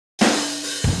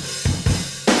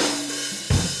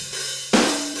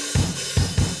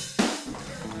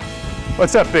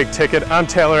What's up, Big Ticket? I'm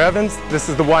Taylor Evans. This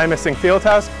is the Wyo Field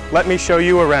House. Let me show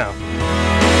you around.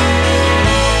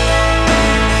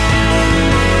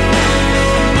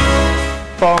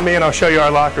 Follow me and I'll show you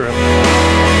our locker room.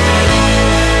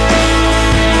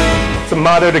 It's a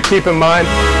motto to keep in mind.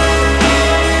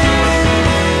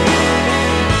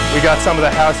 We got some of the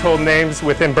household names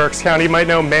within Berks County. You might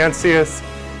know Mancius,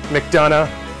 McDonough,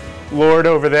 Lord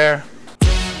over there.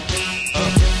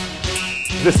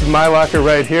 This is my locker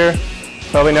right here.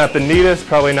 Probably not the neatest,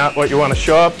 probably not what you want to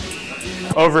show up.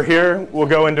 Over here, we'll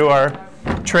go into our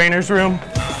trainer's room.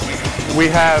 We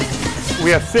have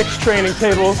 6 training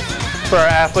tables for our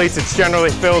athletes. It's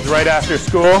generally filled right after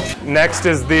school. Next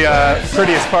is the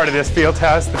prettiest part of this field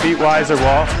house, the Beat Weiser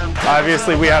wall.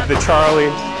 Obviously, we have the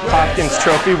Charlie Hopkins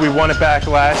Trophy. We won it back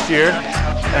last year,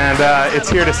 and it's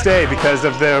here to stay because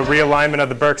of the realignment of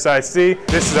the Berks IC.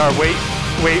 This is our weight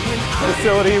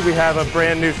facility. We have a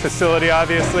brand new facility,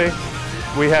 obviously.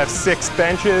 We have 6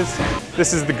 benches.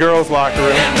 This is the girls' locker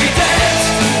room.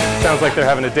 Sounds like they're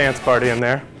having a dance party in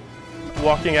there.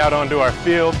 Walking out onto our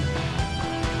field,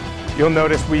 you'll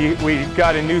notice we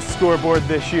got a new scoreboard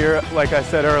this year, like I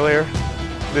said earlier.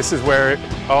 This is where it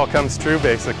all comes true,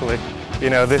 basically. You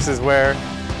know, this is where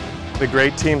the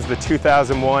great teams, the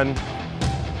 2001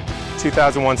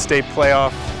 state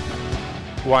playoff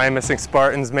Wyo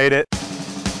Spartans made it.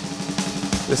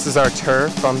 This is our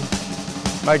turf.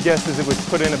 My guess is it was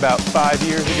put in about 5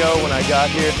 years ago when I got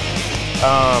here.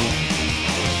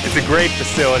 It's a great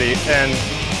facility, and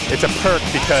it's a perk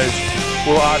because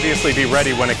we'll obviously be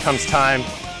ready when it comes time,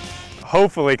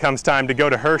 hopefully comes time to go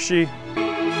to Hershey.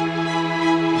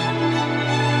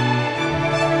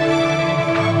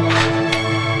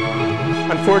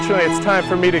 Unfortunately, it's time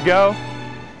for me to go.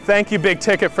 Thank you, Big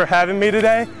Ticket, for having me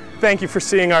today. Thank you for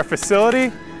seeing our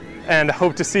facility, and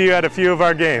hope to see you at a few of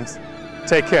our games.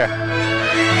 Take care.